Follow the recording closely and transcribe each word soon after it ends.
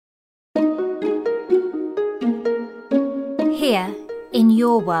Here, in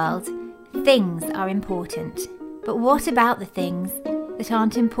your world, things are important. But what about the things that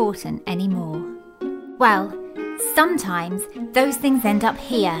aren't important anymore? Well, sometimes those things end up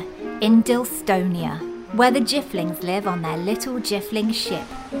here, in Dilstonia, where the Jifflings live on their little Jiffling ship.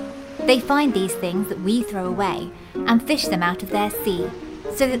 They find these things that we throw away and fish them out of their sea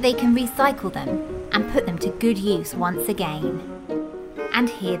so that they can recycle them and put them to good use once again. And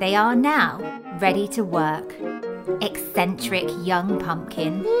here they are now, ready to work. Eccentric young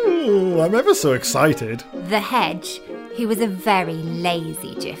pumpkin. Ooh, I'm ever so excited. The hedge, who was a very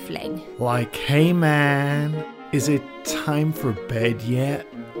lazy Jiffling. Like, hey man, is it time for bed yet?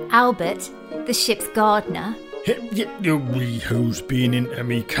 Albert, the ship's gardener. Who's been into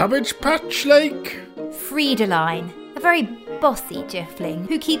me cabbage patch, like? Friedeline, a very bossy Jiffling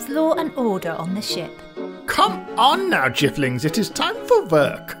who keeps law and order on the ship. Come on now, Jifflings, it is time for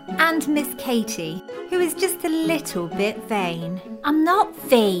work. And Miss Katie, who is just a little bit vain. I'm not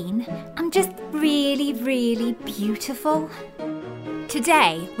vain, I'm just really, really beautiful.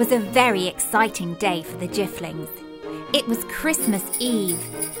 Today was a very exciting day for the Jifflings. It was Christmas Eve,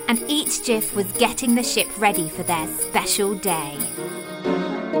 and each Jiff was getting the ship ready for their special day.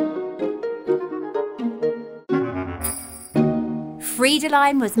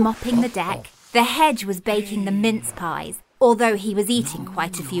 Friedeline was mopping the deck. The hedge was baking the mince pies, although he was eating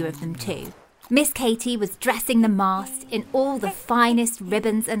quite a few of them too. Miss Katie was dressing the mast in all the finest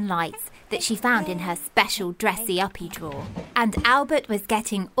ribbons and lights that she found in her special dressy-uppy drawer. And Albert was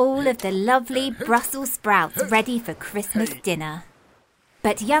getting all of the lovely Brussels sprouts ready for Christmas dinner.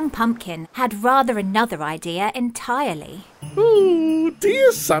 But young Pumpkin had rather another idea entirely. Ooh,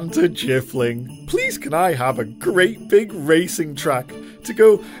 dear Santa Jiffling, please can I have a great big racing track to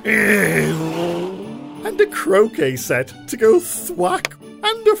go and a croquet set to go thwack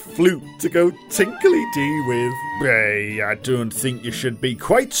and a flute to go tinkly-dee with. Hey, I don't think you should be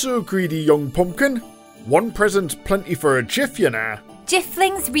quite so greedy, young pumpkin. One present's plenty for a jiff, you know.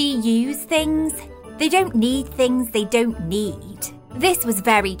 Jifflings reuse things. They don't need things they don't need. This was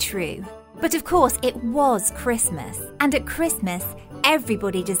very true. But of course, it was Christmas. And at Christmas,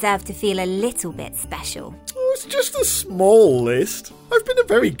 everybody deserved to feel a little bit special. Oh, it's just a small list. I've been a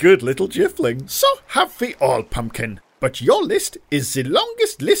very good little Jiffling. So have we all, pumpkin. But your list is the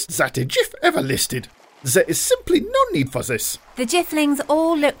longest list that a Jiff ever listed. There is simply no need for this. The Jifflings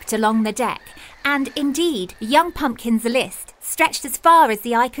all looked along the deck, and indeed, young Pumpkin's list stretched as far as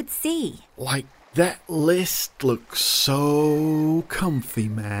the eye could see. Like, that list looks so comfy,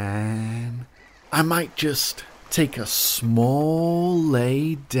 man. I might just take a small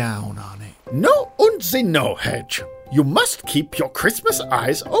lay down on it. No und the no, Hedge. You must keep your Christmas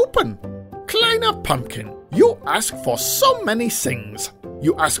eyes open. Kleiner Pumpkin, you ask for so many things.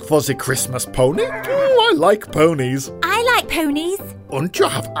 You ask for the Christmas pony? Oh, I like ponies. I like ponies. And you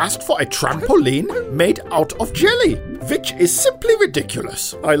have asked for a trampoline made out of jelly, which is simply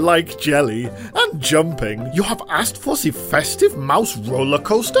ridiculous. I like jelly and jumping. You have asked for the festive mouse roller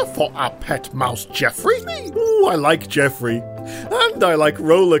coaster for our pet mouse Jeffrey. Oh, I like Jeffrey. And I like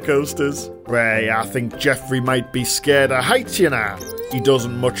roller coasters. Ray, I think Jeffrey might be scared of heights, you know. He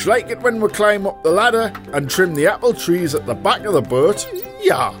doesn't much like it when we climb up the ladder and trim the apple trees at the back of the boat.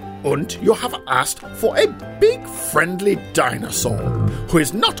 Yeah, and you have asked for a big friendly dinosaur, who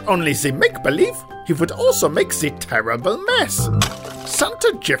is not only the make-believe, he would also make the terrible mess.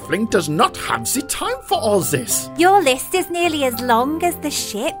 Santa Jiffling does not have the time for all this. Your list is nearly as long as the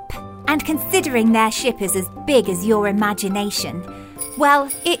ship. And considering their ship is as big as your imagination, well,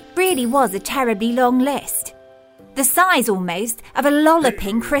 it really was a terribly long list. The size, almost, of a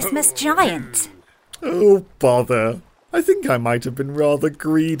lolloping Christmas giant. Oh, bother. I think I might have been rather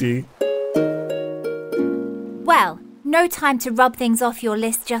greedy. Well, no time to rub things off your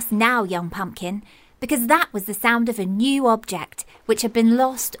list just now, young Pumpkin, because that was the sound of a new object which had been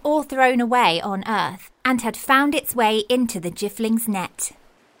lost or thrown away on Earth and had found its way into the Jiffling's net.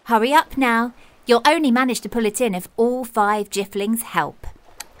 Hurry up now. You'll only manage to pull it in if all 5 Jifflings help.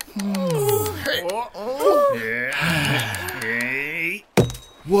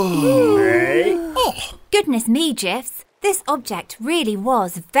 Whoa! Oh. Goodness me, Jiffs. This object really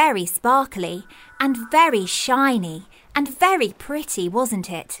was very sparkly and very shiny and very pretty, wasn't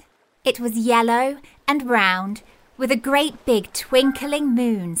it? It was yellow and round with a great big twinkling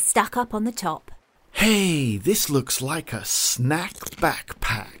moon stuck up on the top. Hey, this looks like a snack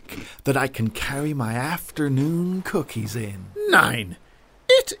backpack that I can carry my afternoon cookies in. 9.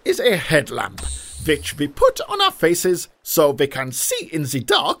 It is a headlamp, which we put on our faces so we can see in the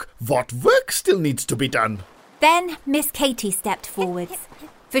dark what work still needs to be done. Then Miss Katie stepped forwards,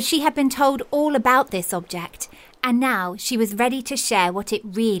 for she had been told all about this object, and now she was ready to share what it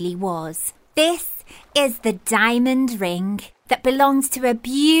really was. This is the diamond ring that belongs to a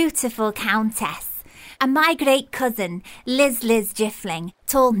beautiful countess. And my great cousin, Liz Jiffling,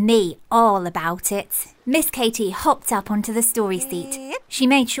 told me all about it. Miss Katie hopped up onto the story seat. She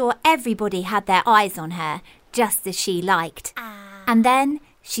made sure everybody had their eyes on her, just as she liked. And then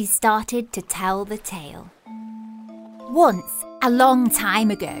she started to tell the tale. Once, a long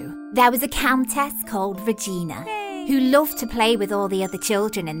time ago, there was a countess called Regina, who loved to play with all the other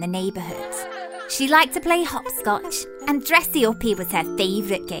children in the neighbourhood. She liked to play hopscotch, and dressy-uppy was her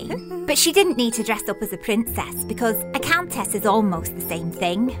favourite game. But she didn't need to dress up as a princess because a countess is almost the same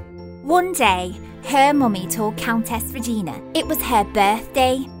thing. One day, her mummy told Countess Regina it was her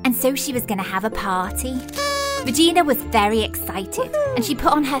birthday, and so she was going to have a party. Regina was very excited, and she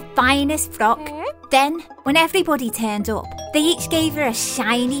put on her finest frock. Then, when everybody turned up, they each gave her a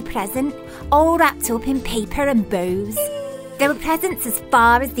shiny present, all wrapped up in paper and bows. There were presents as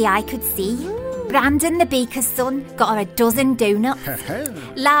far as the eye could see. Brandon, the baker's son, got her a dozen donuts.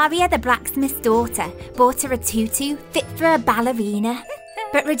 Laria, the blacksmith's daughter, bought her a tutu fit for a ballerina.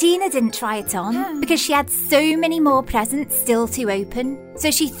 But Regina didn't try it on because she had so many more presents still to open.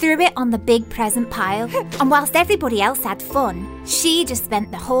 So she threw it on the big present pile. And whilst everybody else had fun, she just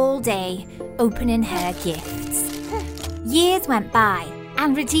spent the whole day opening her gifts. Years went by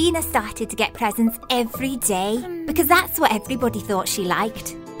and Regina started to get presents every day because that's what everybody thought she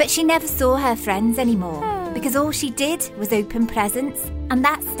liked. But she never saw her friends anymore because all she did was open presents, and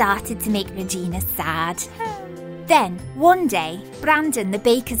that started to make Regina sad. Then, one day, Brandon, the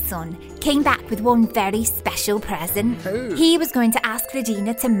baker's son, came back with one very special present. He was going to ask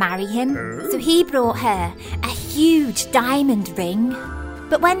Regina to marry him, so he brought her a huge diamond ring.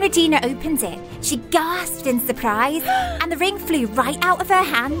 But when Regina opened it, she gasped in surprise, and the ring flew right out of her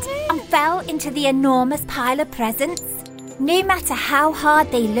hand and fell into the enormous pile of presents. No matter how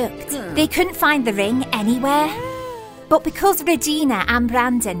hard they looked, they couldn't find the ring anywhere. But because Regina and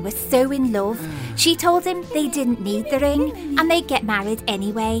Brandon were so in love, she told him they didn't need the ring and they'd get married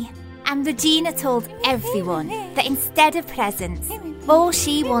anyway. And Regina told everyone that instead of presents, all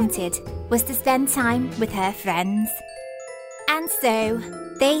she wanted was to spend time with her friends. And so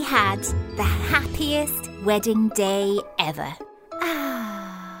they had the happiest wedding day ever.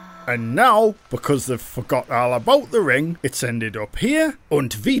 And now, because they've forgot all about the ring, it's ended up here,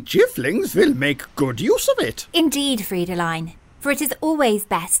 and we Jifflings will make good use of it. Indeed, Friedeline, for it is always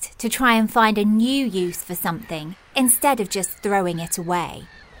best to try and find a new use for something instead of just throwing it away.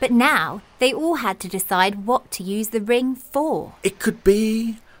 But now, they all had to decide what to use the ring for. It could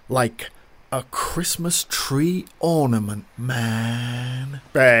be like a Christmas tree ornament, man.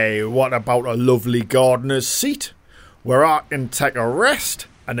 Hey, what about a lovely gardener's seat where I can take a rest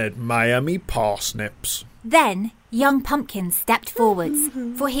and admire me parsnips? Then young Pumpkin stepped forwards,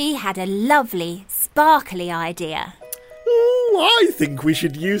 for he had a lovely, sparkly idea. I think we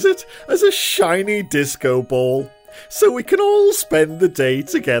should use it as a shiny disco ball, so we can all spend the day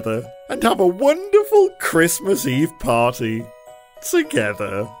together and have a wonderful Christmas Eve party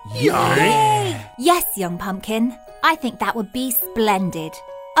together. Yay! Yes, young Pumpkin, I think that would be splendid.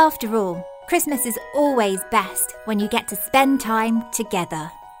 After all, Christmas is always best when you get to spend time together.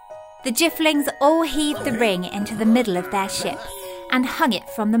 The Jifflings all heaved the ring into the middle of their ship and hung it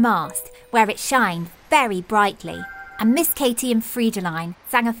from the mast, where it shined very brightly. And Miss Katie and Friedeline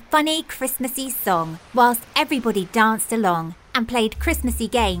sang a funny Christmassy song whilst everybody danced along and played Christmassy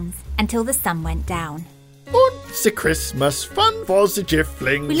games until the sun went down. Und the Christmas fun for the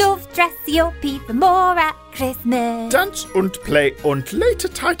Jifflings. We love dressy up even more at Christmas. Dance and play and later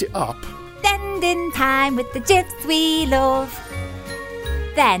tidy up. Spending time with the Jiffs we love.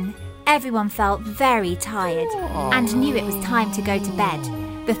 Then everyone felt very tired and knew it was time to go to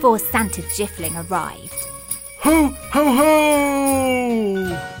bed before Santa Jiffling arrived. Ho, ho,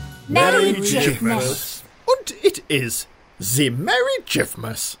 ho! Merry Jiffmas! And it is the Merry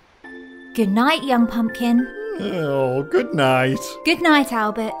Jiffmas. Good night, young Pumpkin. Oh, good night. Good night,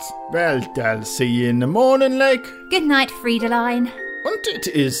 Albert. Well, I'll see you in the morning, like. Good night, Friedeline. And it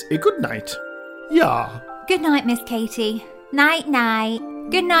is a good night. Yeah. Good night, Miss Katie. Night, night.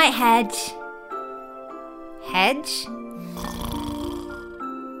 Good night, Hedge. Hedge?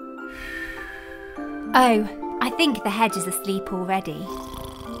 Oh, I think the hedge is asleep already.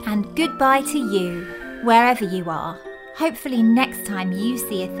 And goodbye to you, wherever you are. Hopefully next time you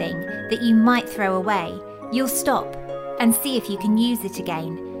see a thing that you might throw away, you'll stop and see if you can use it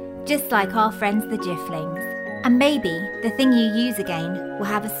again, just like our friends the Jifflings. And maybe the thing you use again will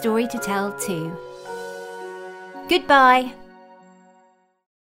have a story to tell too. Goodbye.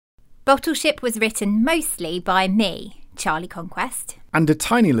 Bottleship was written mostly by me, Charlie Conquest. And a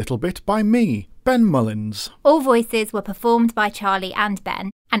tiny little bit by me, Ben Mullins. All voices were performed by Charlie and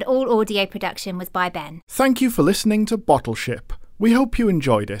Ben, and all audio production was by Ben. Thank you for listening to Bottleship. We hope you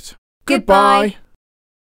enjoyed it. Goodbye.